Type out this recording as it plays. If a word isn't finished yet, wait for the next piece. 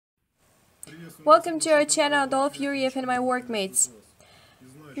Welcome to our channel, Adolf, Yurev, and my workmates.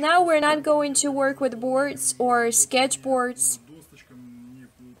 Now we're not going to work with boards or sketchboards.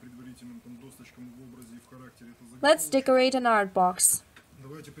 Let's decorate an art box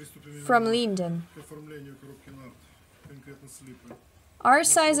from Linden. Our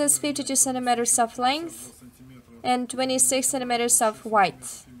size is 52 centimeters of length and 26 centimeters of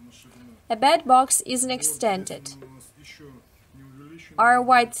width. A bed box isn't extended. Our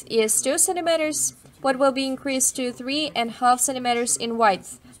width is 2 centimeters, but will be increased to 3.5 centimeters in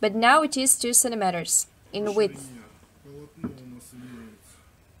width, but now it is 2 centimeters in width.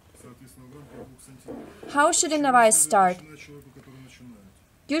 How should a novice start?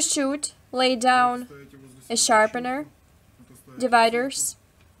 You should lay down a sharpener, dividers,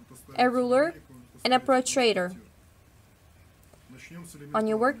 a ruler, and a protractor on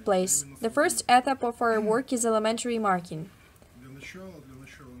your workplace. The first etap of our work is elementary marking.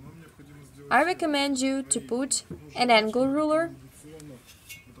 I recommend you to put an angle ruler.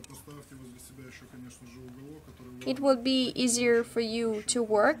 It would be easier for you to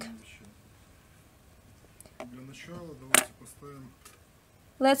work.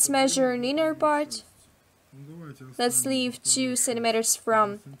 Let's measure an inner part. Let's leave 2 centimeters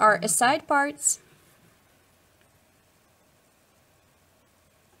from our side parts.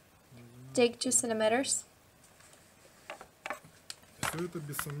 Take 2 centimeters. Все это,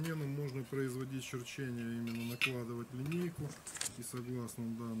 бессомненно, можно производить черчение, именно накладывать линейку и согласно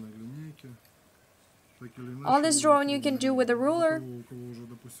данной линейке. All this drawing you can do with a ruler,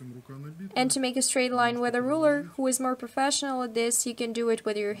 and to make a straight line with a ruler, who is more professional at this, you can do it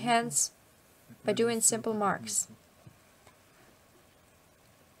with your hands by doing simple marks.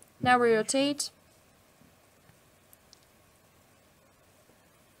 Now we rotate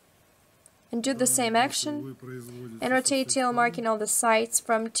and do the same action and rotate till marking all the sides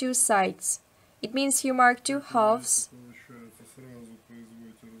from 2 sides. It means you mark 2 halves.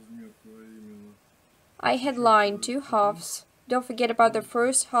 I had lined 2 halves. Don't forget about the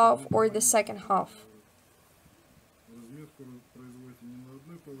first half or the second half.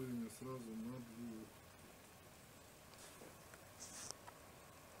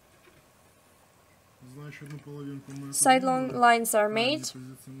 Sidelong lines are made.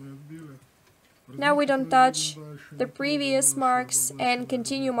 Now we don't touch the previous marks and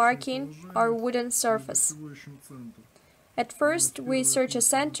continue marking our wooden surface. At first, we search a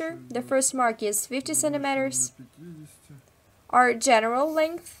center. The first mark is 50 centimeters. Our general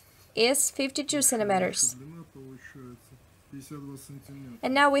length is 52 centimeters.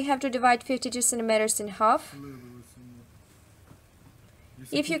 And now we have to divide 52 centimeters in half.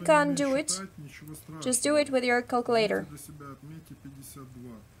 If you can't do it, just do it with your calculator.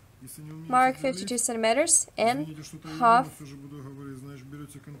 Mark 52 centimeters and half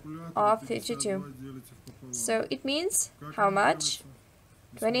of 52. So it means how much?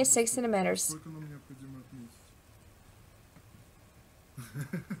 26 centimeters.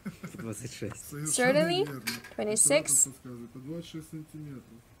 Certainly, 26.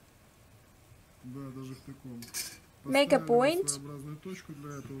 Make a point,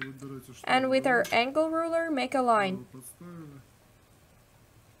 and with our angle ruler, make a line.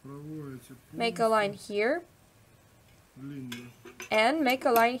 Make a line here, and make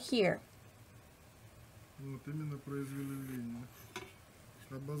a line here.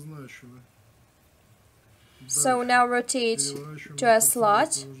 So now rotate to a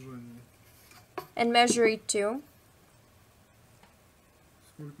slot and measure it to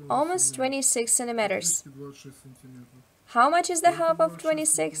almost 26 centimeters. How much is the half of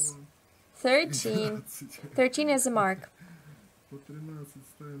 26? 13. 13 is a mark.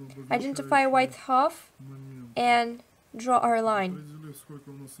 Identify white half and draw our line.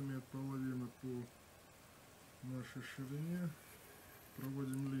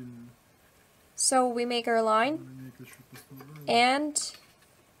 So we make our line, and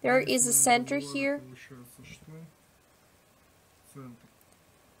there is a center here.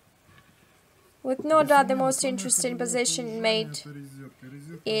 With no doubt, the most interesting position made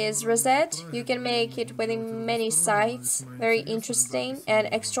is rosette. You can make it with many sides, very interesting and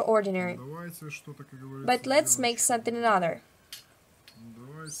extraordinary. But let's make something another.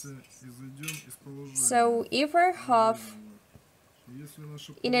 So if our half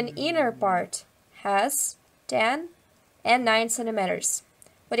in an inner part has 10 and 9 centimeters,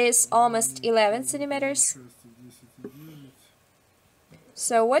 but is almost 11 centimeters,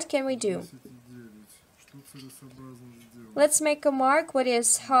 so what can we do? Let's make a mark what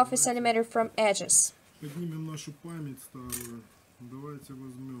is half a centimeter from edges.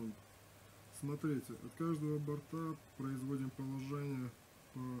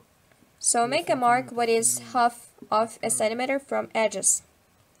 So make a mark what is half of a centimeter from edges,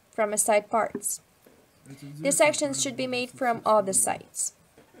 from side parts. These sections should be made from all the sides.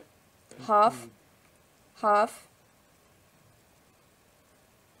 Half, half.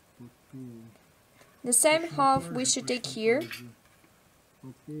 The same half we should take here.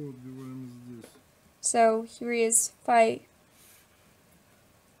 So here is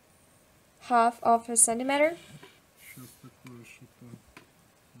half of a centimeter.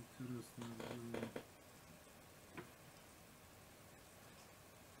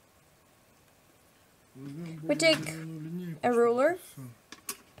 We take a ruler.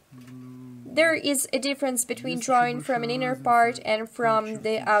 There is a difference between drawing from an inner part and from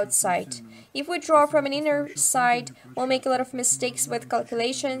the outside. If we draw from an inner side, we'll make a lot of mistakes with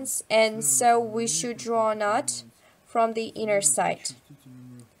calculations, and so we should draw not from the inner side.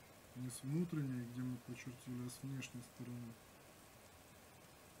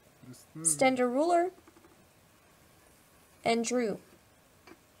 Stand a ruler and drew.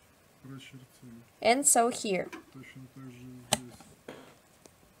 And so here.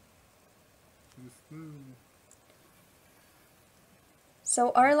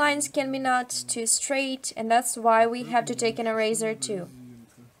 So our lines can be not too straight, and that's why we have to take an eraser too.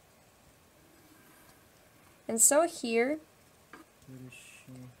 And so here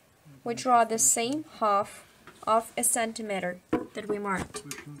we draw the same half of a centimeter that we marked.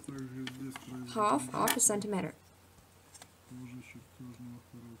 Half of a centimeter.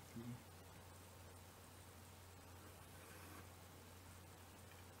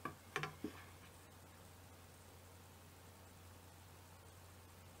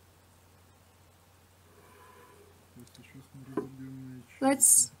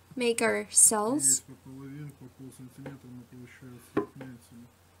 Let's make our cells.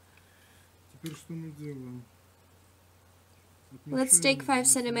 Let's take 5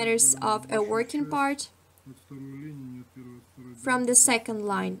 centimeters of a working part from the second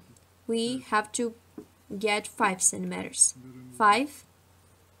line. We have to get 5 centimeters. 5,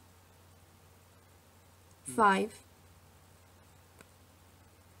 5.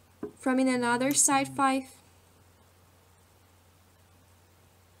 From in another side, 5.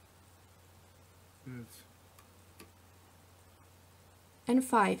 And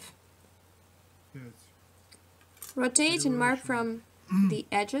 5. Rotate and mark from the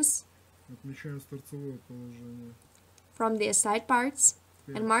edges, from the side parts,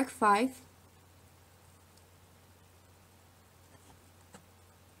 and mark 5.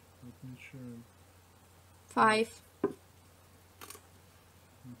 Five.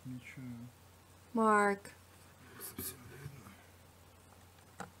 Mark.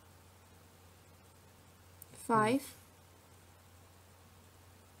 5.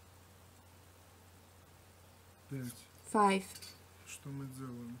 5. Что мы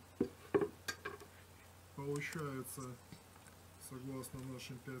делаем? Получается, согласно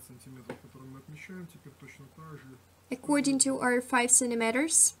нашим 5 сантиметров, которые мы отмечаем, теперь точно так же. According to our 5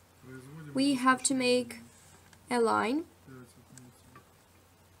 centimeters, we have to make a line.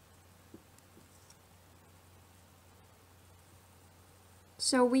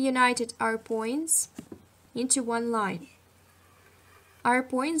 So we united our points into one line. Our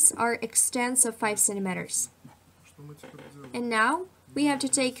points are extents of 5 centimeters. And now we have to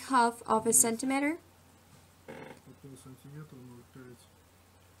take half of a centimeter.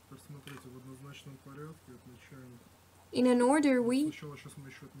 In an order, we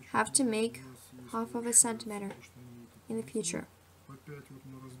have to make half of a centimeter in the future.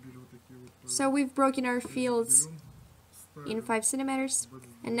 So we've broken our fields in 5 centimeters,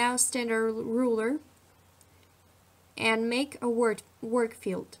 and now stand our ruler and make a work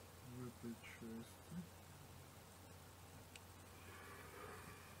field.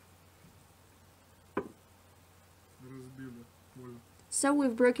 So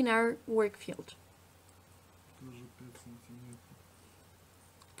we've broken our work field.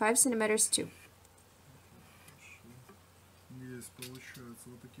 5 centimeters too.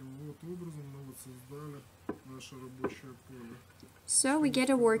 So we get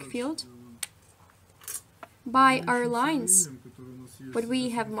a work field by our lines, what we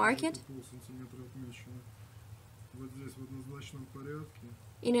have marked,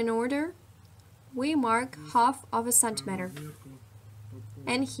 in an order. We mark half of a centimeter,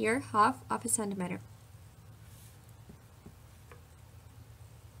 and here half of a centimeter.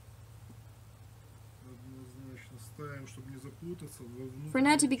 For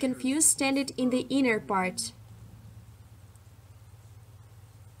not to be confused, stand it in the inner part.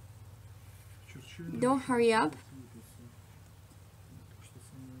 Don't hurry up.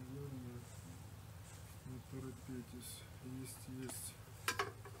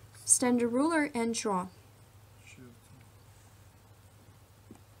 Stand a ruler and draw. Чертим.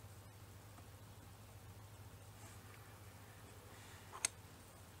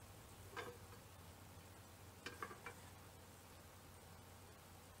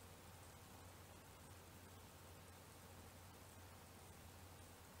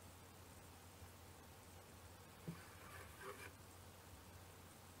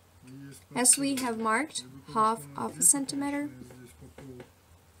 As we have marked half of a centimeter,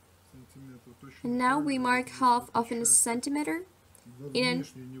 and now we mark half of a centimeter in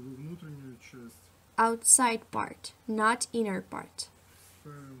an outside part, not inner part.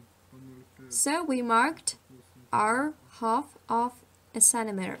 So we marked our half of a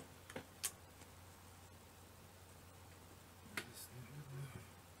centimeter.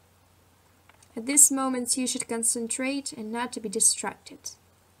 At this moment you should concentrate and not to be distracted.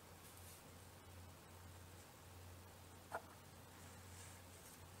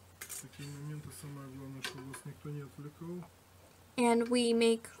 And we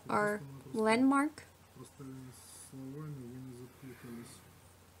make our landmark.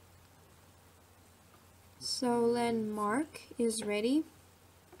 So landmark is ready.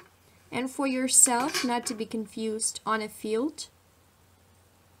 And for yourself, not to be confused on a field.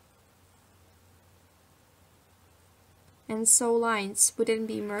 And so lines wouldn't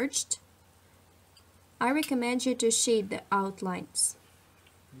be merged. I recommend you to shade the outlines.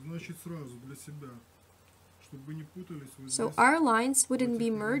 So our lines wouldn't be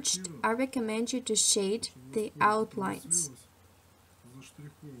merged. I recommend you to shade the outlines.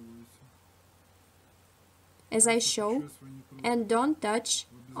 As I show, and don't touch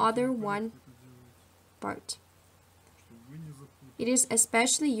other one part. It is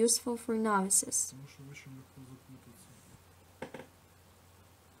especially useful for novices.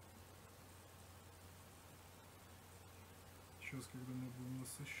 Сейчас, когда мы будем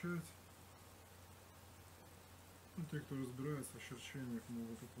насыщать, те, кто разбирается в черчениях,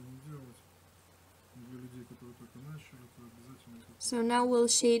 могут это не делать. Для людей, которые только начали, то обязательно. So now we'll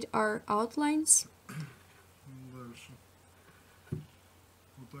shade our outlines. Дальше.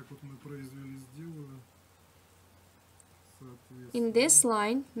 Вот так вот мы произвели, сделали. In this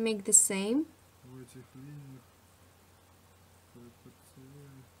line, make the same. В этих линиях делать то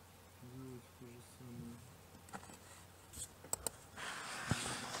же самое.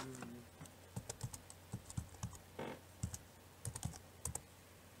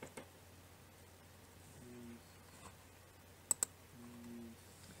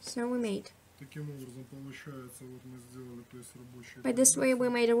 So we made. Таким образом получается, вот мы сделали, то есть рабочие. By this way we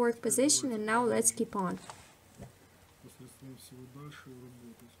made a work position, and now let's keep on. Посредством всего дальше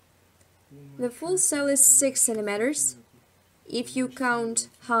работать. The full cell is 6 centimeters. If you count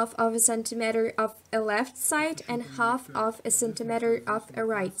half of a centimeter of a left side and half of a centimeter of a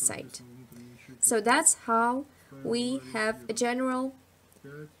right side. So that's how we have a general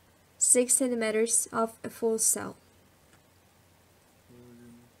 6 centimeters of a full cell.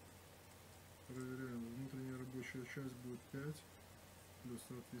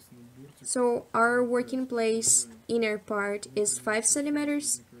 So our working place inner part is 5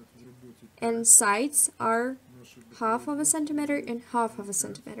 centimeters and sides are half of a centimeter and half of a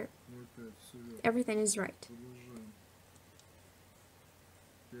centimeter. Everything is right.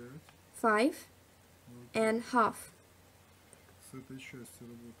 5 and half.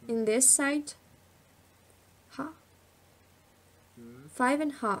 In this side, 5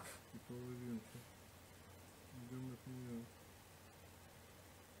 and half.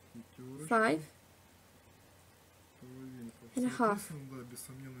 5 and half.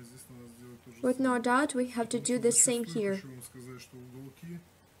 With no doubt, we have to do the same here.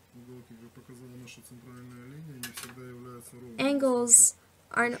 Angles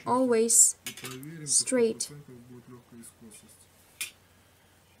aren't always straight.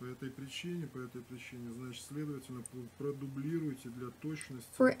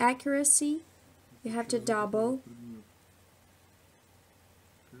 For accuracy, you have to double.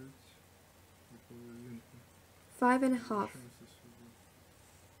 5 and half.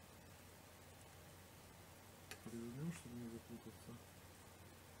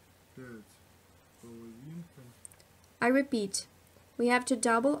 I repeat, we have to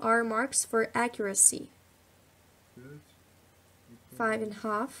double our marks for accuracy. 5 and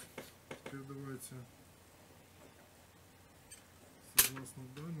half.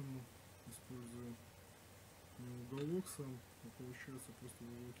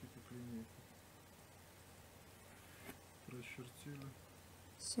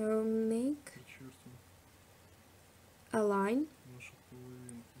 So make a line.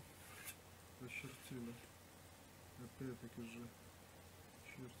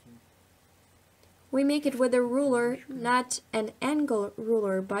 We make it with a ruler, not an angle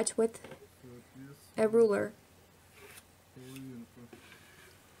ruler, but with a ruler.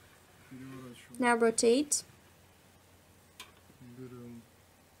 Now rotate.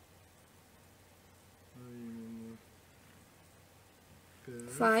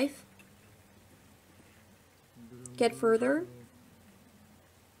 Five. Get further.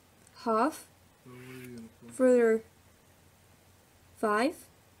 Half. Further. 5.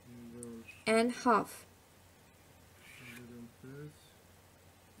 And half.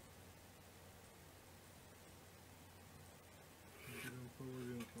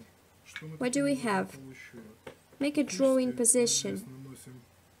 What do we have? Make a drawing position.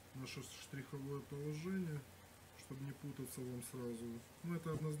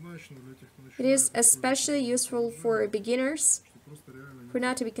 It is especially useful for beginners, for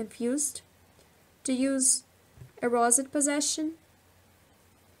not to be confused, to use a rosette position.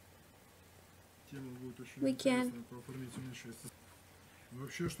 We can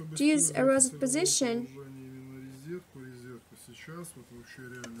to use a rosette position.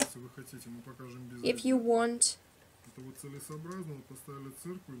 If you want.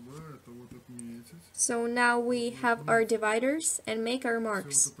 So now we have our dividers and make our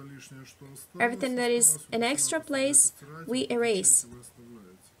marks. Everything that is an extra place, we erase.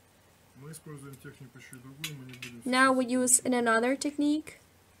 Now we use another technique.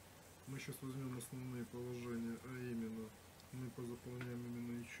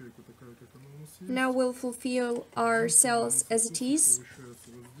 Now we'll fulfill our cells as it is,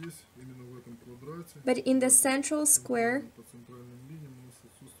 but in the central square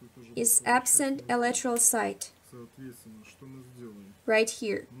is absent a lateral side, right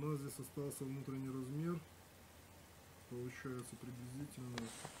here.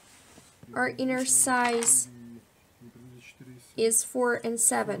 Our inner size is 4 and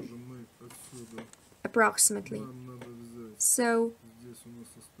 7, approximately. So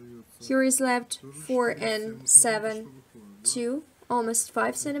here is left 4 and 7, 2, almost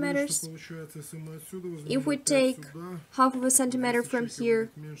 5 centimeters. If we take half of a centimeter from here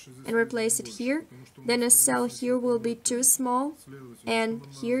and replace it here, then a cell here will be too small and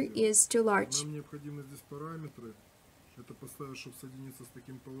here is too large.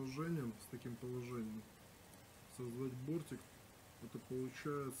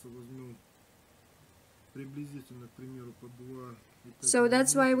 So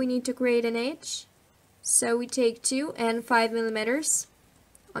that's why we need to create an edge. So we take 2 and 5 millimeters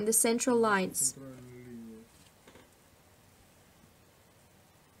on the central lines.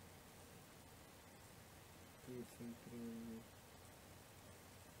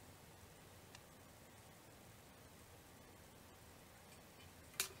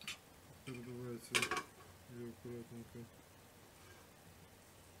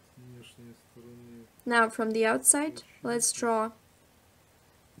 Now from the outside, let's draw .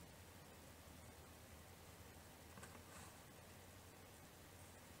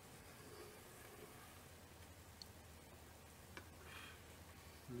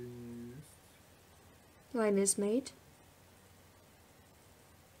 Line is made.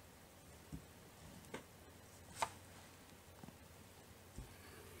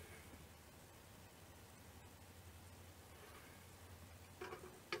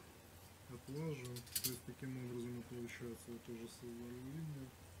 То есть таким образом и получается вот тоже создали линию.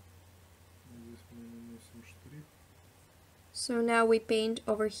 Здесь мы наносим штрих. So now we paint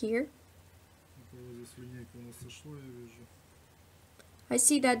over here. Здесь линейка у нас сошла, я вижу. I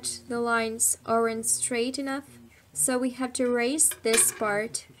see that the lines aren't straight enough, so we have to erase this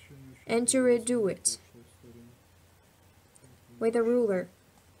part and to redo it with a ruler.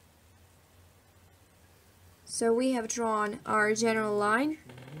 So we have drawn our general line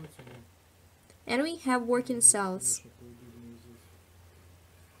and we have working cells.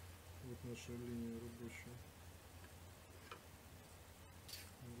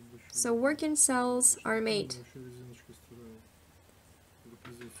 So working cells are made.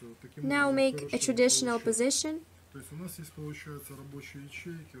 Now make a traditional position.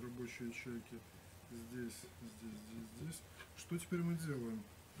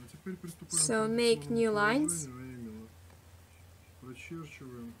 So make new lines.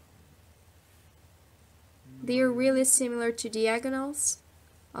 They are really similar to diagonals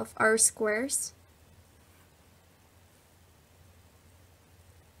of our squares.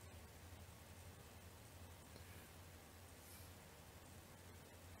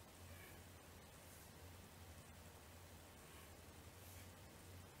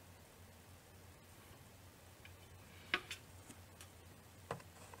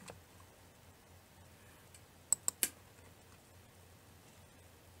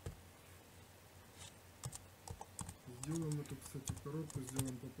 Сделаем эту, кстати, коробку,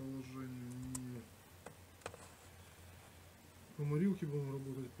 сделаем по положению не по морилке будем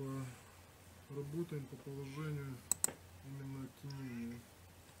работать, работаем по положению именно оттенения.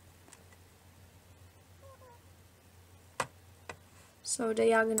 So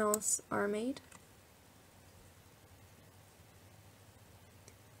diagonals are made.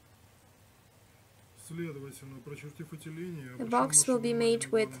 Следовательно, прочертив эти линии, The box will be made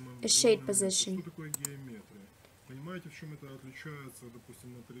with a shade position. Что такое геометрия? Понимаете, в чем это отличается,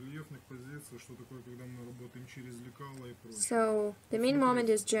 допустим, от рельефных позиций, что такое, когда мы работаем через лекала и прочее. So the main moment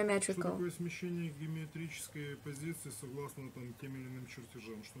is Что geometrical. такое смещение геометрической позиции согласно там тем или иным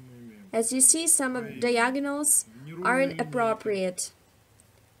чертежам, что мы имеем? As you see, some of diagonals aren't appropriate,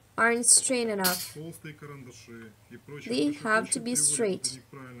 aren't straight enough. Толстые карандаши и прочее. They have to be straight.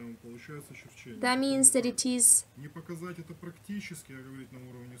 That means that it is Не показать это практически, а говорить на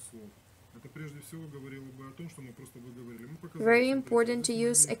уровне слов. Это прежде всего говорило бы о том, что мы просто бы говорили. very important to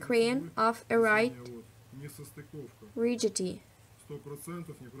use a crayon of a right Несостыковка. rigidity,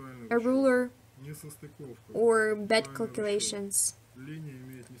 100% неправильно. a ruler, Несостыковка. or bad calculations, Линия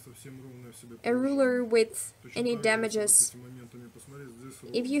имеет не совсем ровное в себе a ruler with Точно any так же, если damages. вот этими моментами посмотреть, здесь If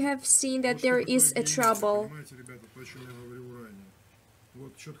ровно. you have seen that Вот there что такое is a геометрия, trouble понимаете, ребята, то, о чем я говорил ранее.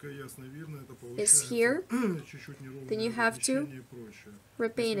 Вот четко и ясно видно, это is получается here, чуть-чуть неровное then you have to размещение и прочее.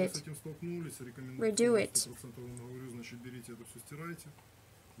 repaint Если вы с it. этим столкнулись, рекомендую Redo it. 100% вам говорю, значит, берите это все, стирайте.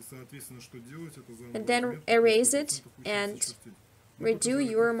 И, соответственно, что делать, это заново And then разметку, erase 100% it учиться and чертить. Мы redo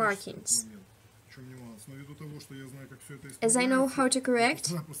показали your практически markings. этот момент. В чем нюанс? Но ввиду того, что я знаю, как все это As I know how to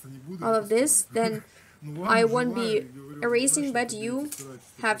correct all of this, then I won't be erasing, but you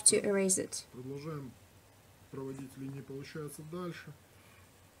have to erase it. Продолжаем проводить линии, получается, дальше.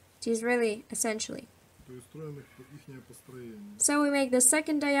 It is really essentially. То есть строим их построение. So we make the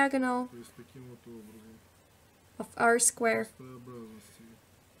second diagonal То есть таким вот образом. of our square, Простообразности.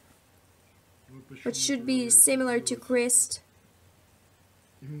 Вот почему which should be говорится, similar to делать crest.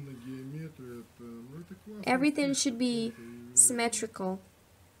 именно геометрию, это классно. Everything should be symmetrical.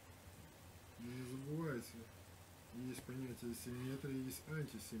 Не забывайте, есть понятие симметрии, есть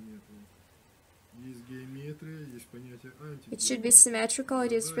антисимметрия. Есть геометрия, есть понятие антигеометрии. It should be symmetrical.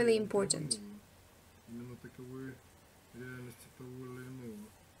 It is really important. Именно таковы реальности того или иного.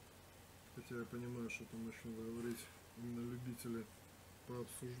 Хотя я понимаю, что там начну говорить именно любители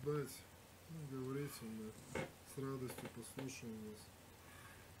пообсуждать. Ну, говорите, мы с радостью послушаем вас.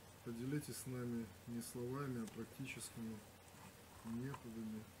 Поделитесь с нами не словами, а практическими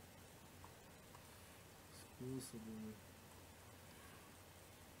методами, способами.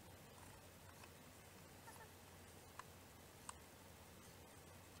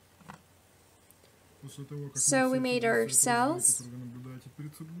 После того, как So we made our которые cells. вы наблюдаете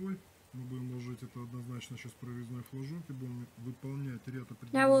перед собой, мы будем ложить это однозначно сейчас прорезной флажок и будем выполнять ряд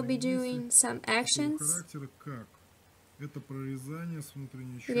Now we'll be определенных действий doing some такого actions. характера, как это прорезание с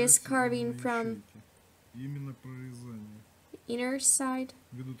внутренней It is части carving именно from ячейки. Именно прорезание. Inner side.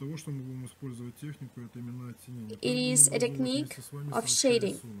 Ввиду того, что мы будем использовать технику, это именно оттенение. It is a technique of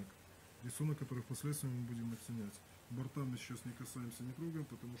shading. Рисунок, который впоследствии мы будем оттенять. Борта мы сейчас не касаемся, не трогаем,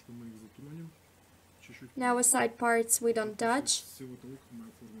 потому что мы их затронем. Чуть-чуть. Now the side parts we don't touch. Всего того, как мы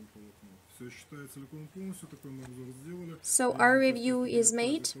оформим полотно. Все, я считаю, целиком полностью такой мы обзор сделали. So our review is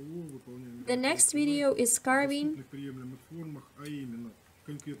made. The next video is carving.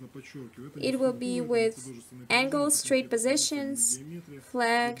 It will be with angles, straight positions,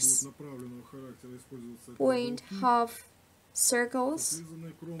 flags, point, half, circles,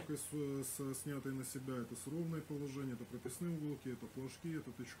 кромкой снятой на себя, это с ровное положение, это прописные уголки, это флажки,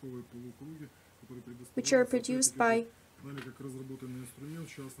 это тычковые полукруги, которые which are produced by нами как разработанный инструмент,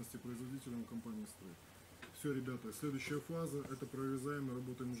 в частности производителем компании Строй. Все, ребята, следующая фаза это прорезаем и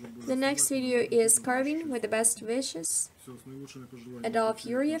работаем уже более. The next video is carving with the best wishes. Все, с наилучшими пожеланиями. Adolf,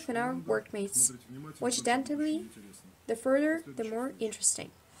 Yurev, and our workmates. Смотрите внимательно, Watch attentively. очень интересно. The further, the more interesting.